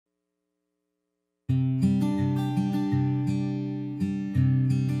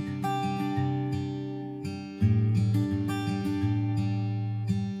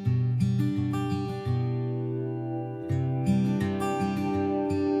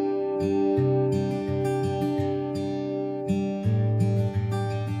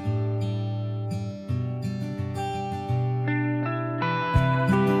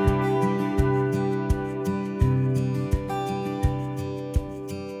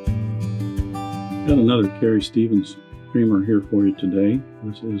Got another Carrie Stevens streamer here for you today.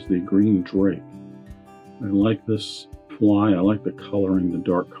 This is the Green Drake. I like this fly. I like the coloring, the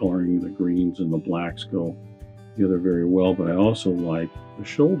dark coloring, the greens and the blacks go together very well, but I also like the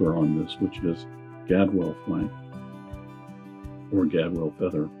shoulder on this, which is Gadwall flank, or Gadwall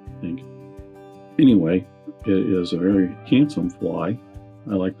feather, I think. Anyway, it is a very handsome fly.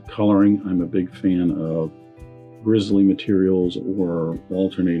 I like the coloring. I'm a big fan of grizzly materials or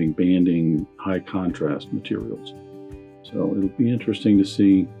alternating banding, high contrast materials. So it'll be interesting to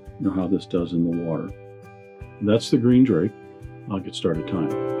see how this does in the water. That's the Green Drake. I'll get started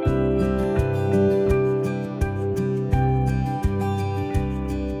tying.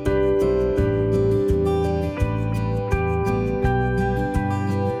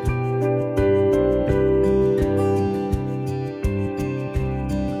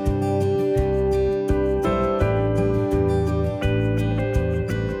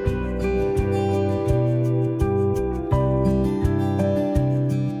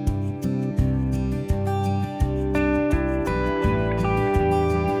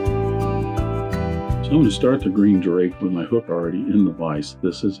 I'm going to start the Green Drake with my hook already in the vise.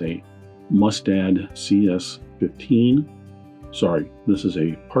 This is a Mustad CS15. Sorry, this is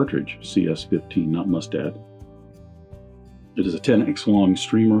a Partridge CS15, not Mustad. It is a 10x long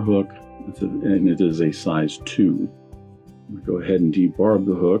streamer hook, and it is a size 2. I'm going to go ahead and debarb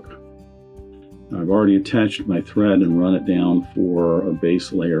the hook. I've already attached my thread and run it down for a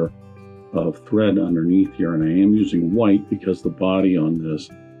base layer of thread underneath here, and I am using white because the body on this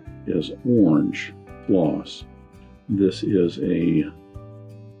is orange floss. This is a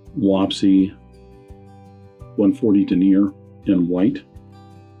Wapsi 140 Denier in white.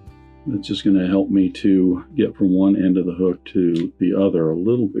 That's just going to help me to get from one end of the hook to the other a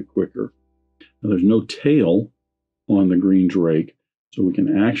little bit quicker. Now, there's no tail on the Green Drake, so we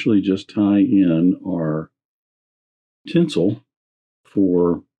can actually just tie in our tinsel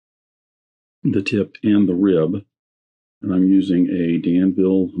for the tip and the rib. And I'm using a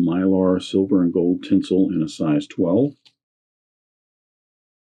Danville Mylar silver and gold tinsel in a size 12.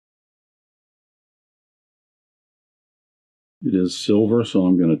 It is silver, so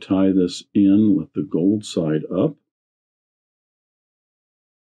I'm going to tie this in with the gold side up.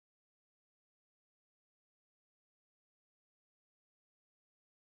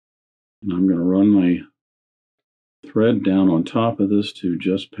 And I'm going to run my thread down on top of this to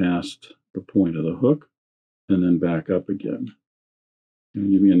just past the point of the hook, and then back up again.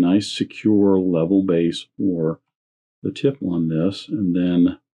 And give me a nice secure level base for the tip on this, and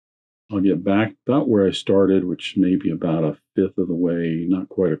then I'll get back about where I started, which may be about a fifth of the way, not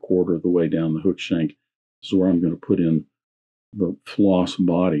quite a quarter of the way down the hook shank. This is where I'm going to put in the floss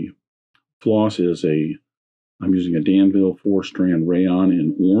body. Floss is I'm using a Danville 4-strand rayon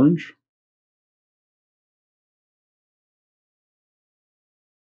in orange.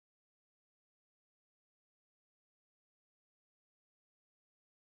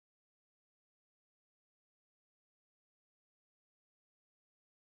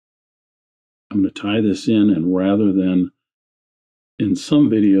 I'm going to tie this in, and rather than, in some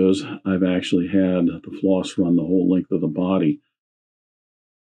videos, I've actually had the floss run the whole length of the body.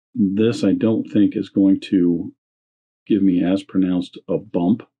 This I don't think is going to give me as pronounced a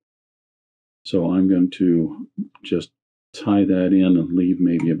bump. So I'm going to just tie that in and leave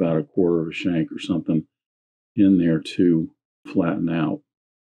maybe about a quarter of a shank or something in there to flatten out.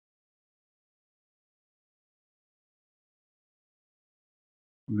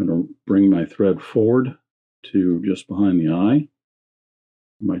 I'm going to bring my thread forward to just behind the eye.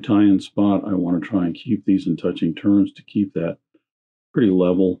 My tie-in spot, I want to try and keep these in touching turns to keep that pretty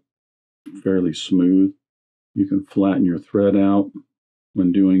level, fairly smooth. You can flatten your thread out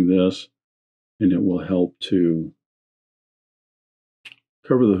when doing this, and it will help to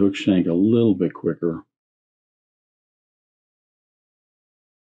cover the hook shank a little bit quicker.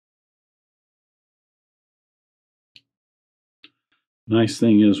 Nice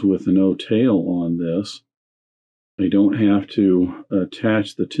thing is, with no tail on this, I don't have to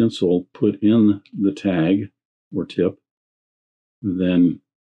attach the tinsel, put in the tag or tip, then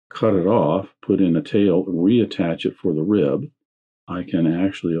cut it off, put in a tail, reattach it for the rib. I can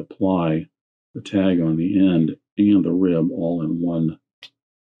actually apply the tag on the end and the rib all in one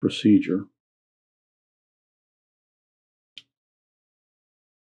procedure.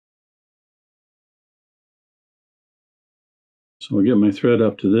 So I get my thread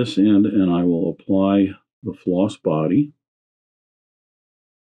up to this end, and I will apply the floss body.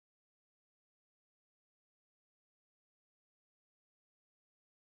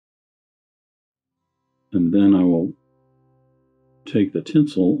 And then I will take the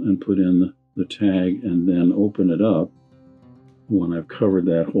tinsel and put in the tag and then open it up when I've covered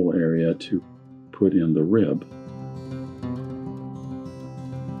that whole area to put in the rib.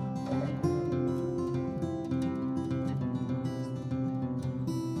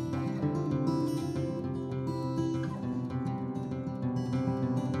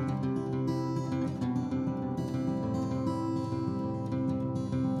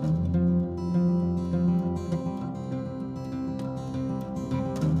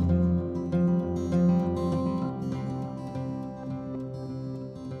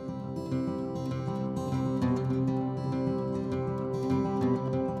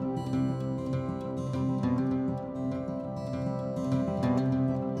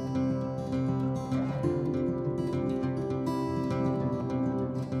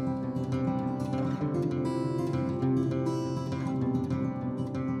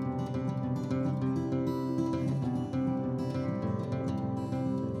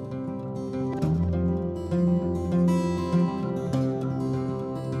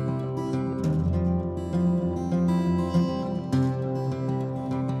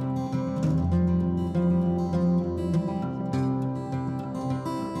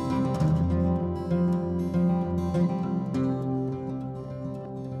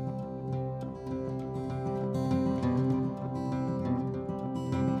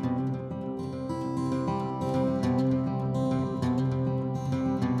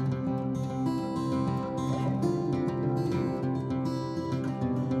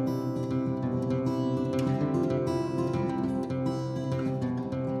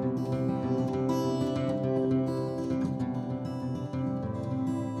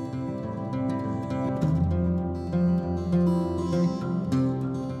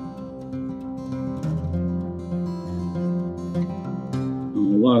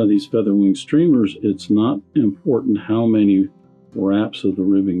 A lot of these feather wing streamers, it's not important how many wraps of the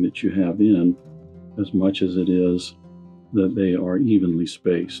ribbing that you have in, as much as it is that they are evenly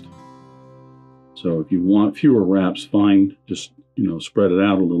spaced. So if you want fewer wraps, fine, just spread it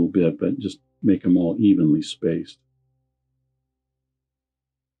out a little bit, but just make them all evenly spaced.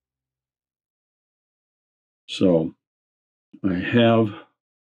 So I have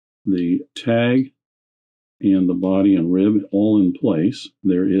the tag and the body and rib all in place.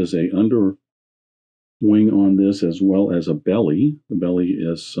 There is a underwing on this as well as a belly. The belly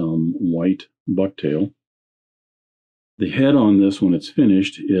is some white bucktail. The head on this, when it's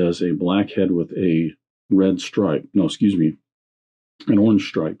finished, is a black head with a red stripe. No, excuse me, an orange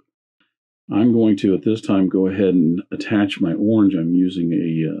stripe. I'm going to, at this time, go ahead and attach my orange. I'm using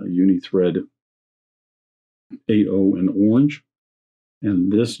a uni-thread 8/0 in orange.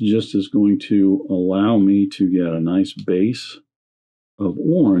 And this just is going to allow me to get a nice base of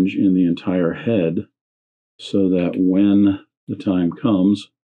orange in the entire head so that when the time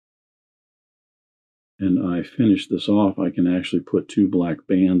comes and I finish this off, I can actually put 2 black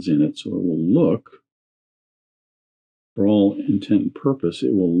bands in it. So it will look, for all intent and purpose,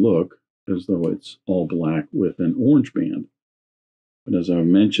 it will look as though it's all black with an orange band. But as I've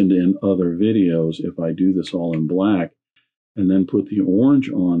mentioned in other videos, if I do this all in black, and then put the orange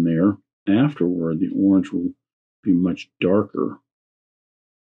on there afterward, the orange will be much darker.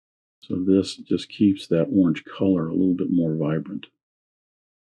 So this just keeps that orange color a little bit more vibrant.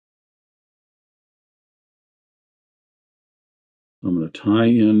 I'm going to tie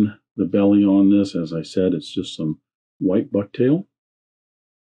in the belly on this. As I said, it's just some white bucktail.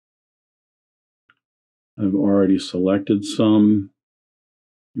 I've already selected some.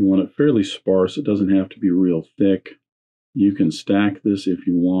 You want it fairly sparse. It doesn't have to be real thick. You can stack this if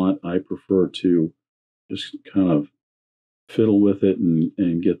you want. I prefer to just kind of fiddle with it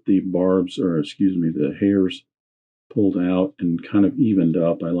and get the barbs, or excuse me, the hairs pulled out and kind of evened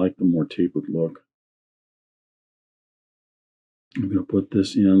up. I like the more tapered look. I'm going to put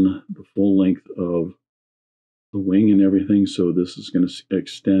this in the full length of the wing and everything, so this is going to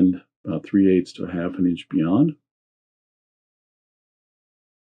extend about 3/8 to 1/2 an inch beyond.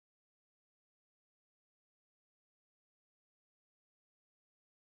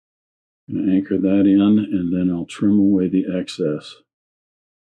 I'm going to anchor that in, and then I'll trim away the excess.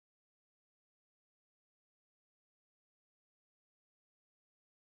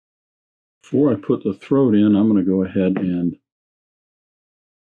 Before I put the throat in, I'm going to go ahead and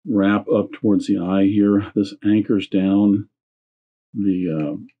wrap up towards the eye here. This anchors down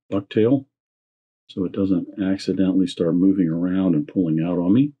the bucktail so it doesn't accidentally start moving around and pulling out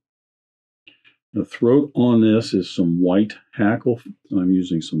on me. The throat on this is some white hackle. I'm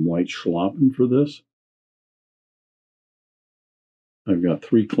using some white Schlappen for this. I've got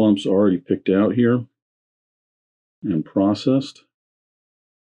 3 clumps already picked out here and processed.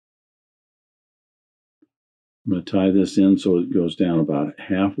 I'm going to tie this in so it goes down about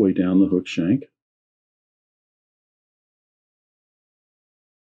halfway down the hook shank.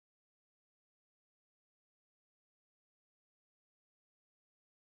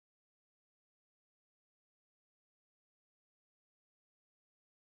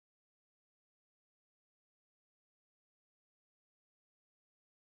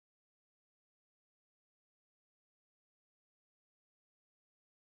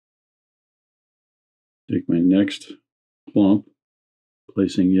 Take my next clump,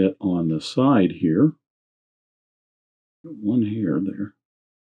 placing it on the side here. One hair there.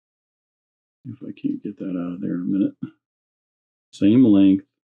 If I can't get that out of there in a minute. Same length,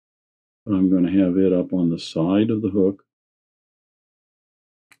 but I'm going to have it up on the side of the hook.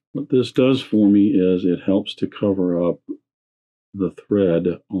 What this does for me is it helps to cover up the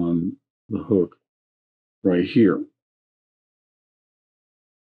thread on the hook right here.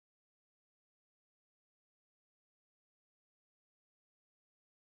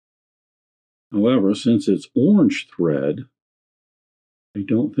 However, since it's orange thread, I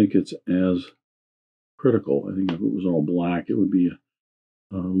don't think it's as critical. I think if it was all black, it would be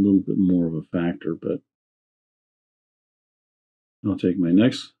a little bit more of a factor, but I'll take my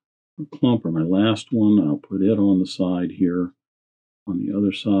next clump or my last one. I'll put it on the side here, on the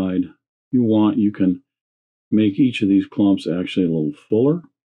other side. If you want, you can make each of these clumps actually a little fuller.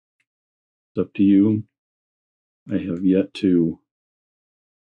 It's up to you. I have yet to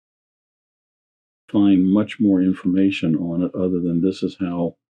find much more information on it other than this is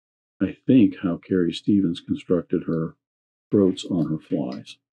how, I think, how Carrie Stevens constructed her throats on her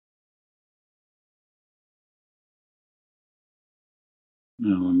flies.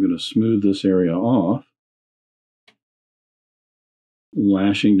 Now I'm going to smooth this area off,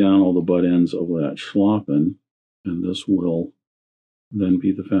 lashing down all the butt ends of that Schlappen, and this will then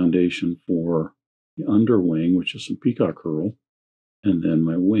be the foundation for the underwing, which is some Peacock Herl, and then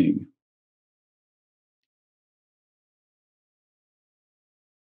my wing.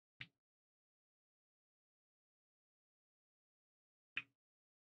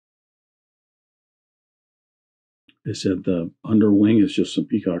 I said the underwing is just some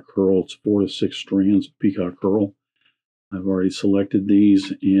Peacock Herl. It's 4 to 6 strands of Peacock Herl. I've already selected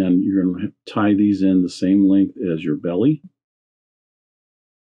these, and you're going to tie these in the same length as your belly.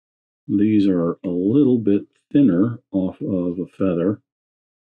 These are a little bit thinner off of a feather,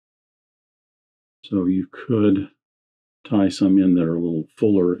 so you could tie some in that are a little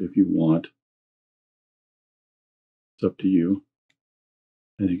fuller if you want. It's up to you.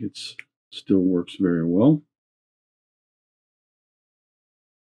 I think it still works very well.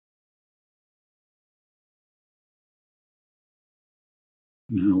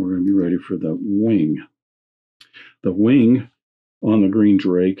 Now we're going to be ready for the wing. The wing on the green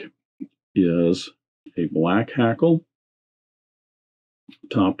drake is a black hackle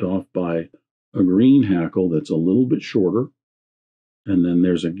topped off by a green hackle that's a little bit shorter. And then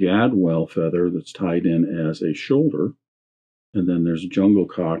there's a Gadwall feather that's tied in as a shoulder. And then there's a jungle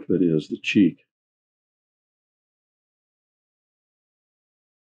cock that is the cheek.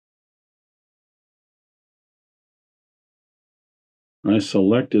 I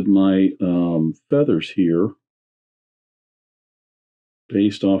selected my feathers here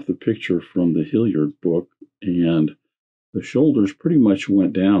based off the picture from the Hilliard book, and the shoulders pretty much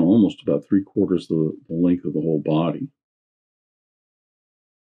went down almost about 3/4 the length of the whole body.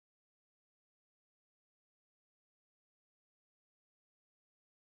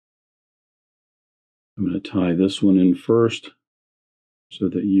 I'm going to tie this one in first so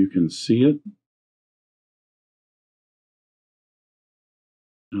that you can see it.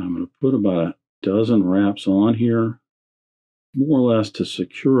 And I'm going to put about a dozen wraps on here, more or less to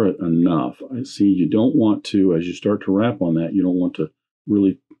secure it enough. I see you don't want to, as you start to wrap on that, you don't want to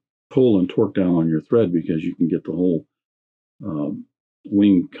really pull and torque down on your thread because you can get the whole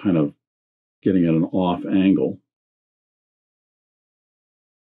wing kind of getting at an off angle.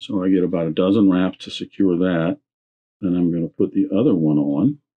 So I get about a dozen wraps to secure that. Then I'm going to put the other one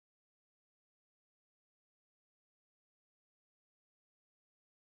on.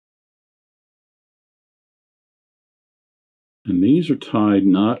 And these are tied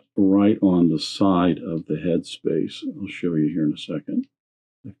not right on the side of the head space. I'll show you here in a second.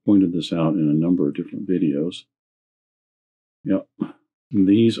 I've pointed this out in a number of different videos. Yep. And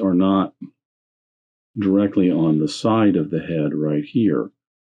these are not directly on the side of the head right here.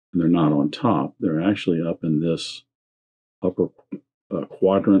 And they're not on top. They're actually up in this upper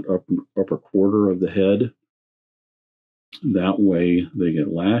quadrant, upper quarter of the head. That way they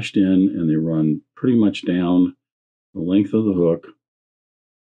get lashed in and they run pretty much down the length of the hook.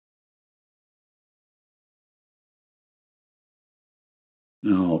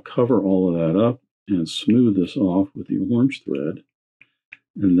 Now I'll cover all of that up and smooth this off with the orange thread.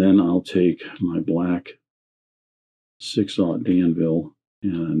 And then I'll take my black 6/0 Danville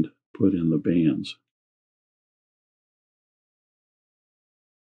and put in the bands.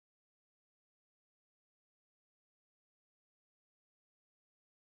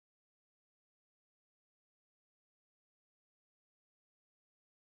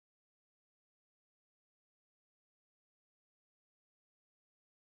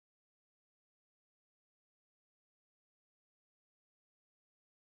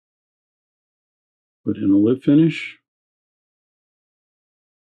 Put in a lip finish.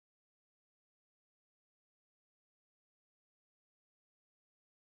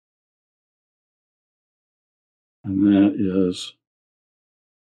 And that is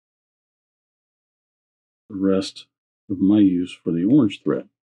the rest of my use for the orange thread.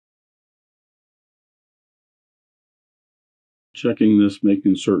 Checking this,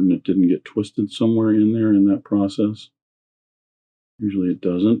 making certain it didn't get twisted somewhere in there in that process. Usually it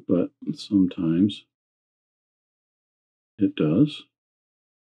doesn't, but sometimes it does.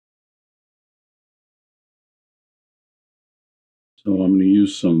 So I'm going to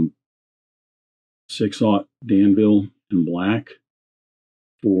use some 6/0 Danville in black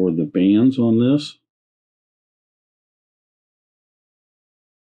for the bands on this.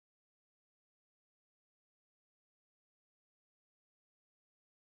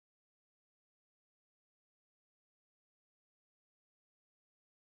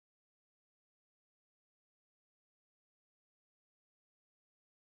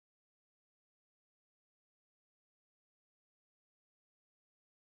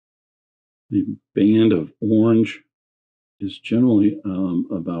 The band of orange is generally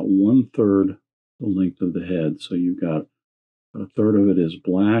about 1/3 the length of the head. So you've got a third of it is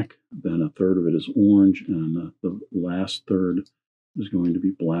black, then a third of it is orange, and the last third is going to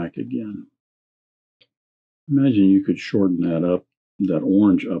be black again. Imagine you could shorten that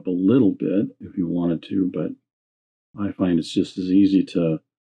orange up a little bit if you wanted to, but I find it's just as easy to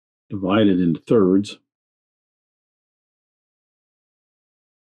divide it into thirds.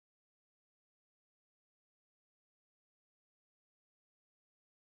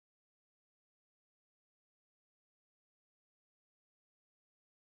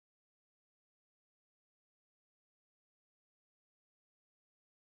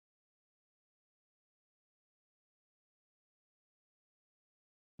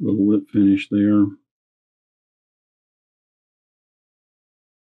 Little lip finish there.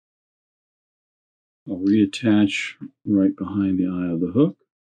 I'll reattach right behind the eye of the hook.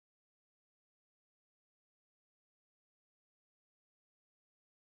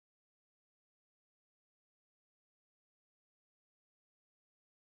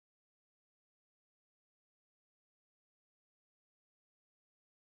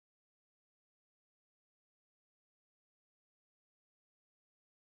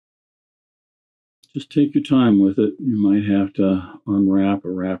 Just take your time with it. You might have to unwrap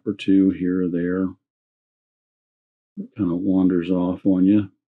a wrap or two here or there. It kind of wanders off on you.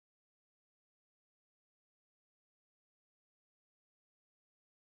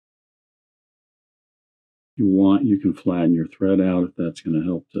 If you want, you can flatten your thread out if that's going to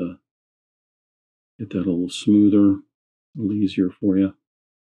help to get that a little smoother, a little easier for you.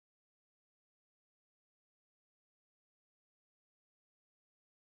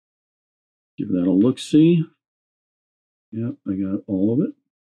 Give that a look-see. Yep, I got all of it.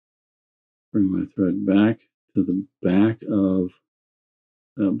 Bring my thread back to the back of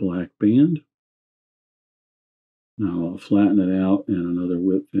that black band. Now I'll flatten it out and another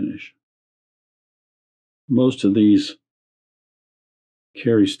whip finish. Most of these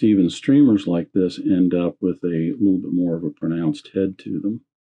Carrie Stevens streamers like this end up with a little bit more of a pronounced head to them.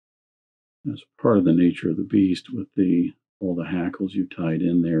 That's part of the nature of the beast with all the hackles you tied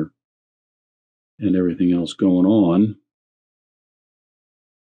in there and everything else going on.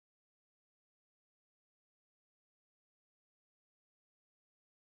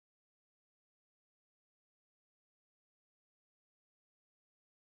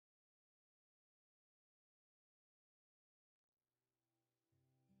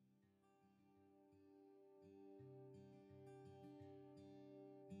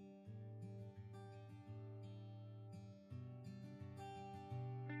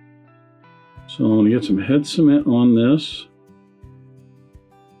 So I'm going to get some head cement on this.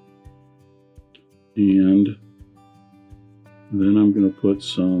 And then I'm going to put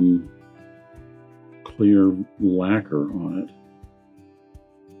some clear lacquer on it.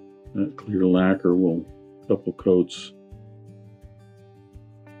 That clear lacquer will, a couple coats,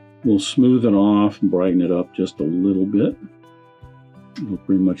 will smooth it off and brighten it up just a little bit. It'll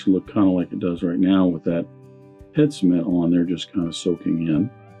pretty much look kind of like it does right now with that head cement on there, just kind of soaking in.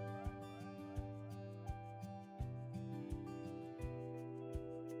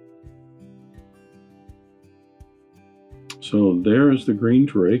 So there is the green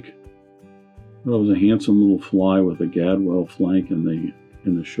drake. That was a handsome little fly with a Gadwall flank in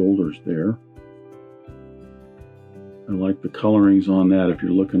the shoulders there. I like the colorings on that. If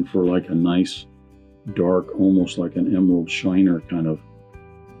you're looking for like a nice dark, almost like an emerald shiner kind of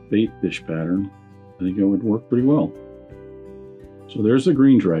bait fish pattern, I think it would work pretty well. So there's the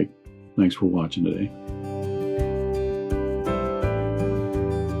green drake. Thanks for watching today.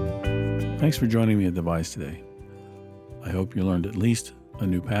 Thanks for joining me at the vise today. I hope you learned at least a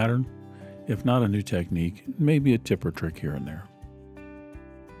new pattern, if not a new technique, maybe a tip or trick here and there.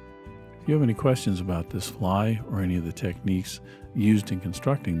 If you have any questions about this fly or any of the techniques used in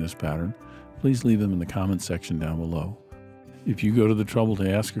constructing this pattern, please leave them in the comments section down below. If you go to the trouble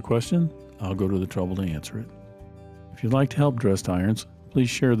to ask a question, I'll go to the trouble to answer it. If you'd like to help dressed irons, please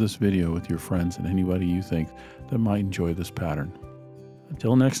share this video with your friends and anybody you think that might enjoy this pattern.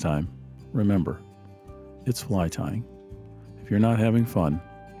 Until next time, remember, it's fly tying. If you're not having fun,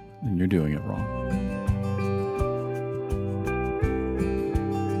 then you're doing it wrong.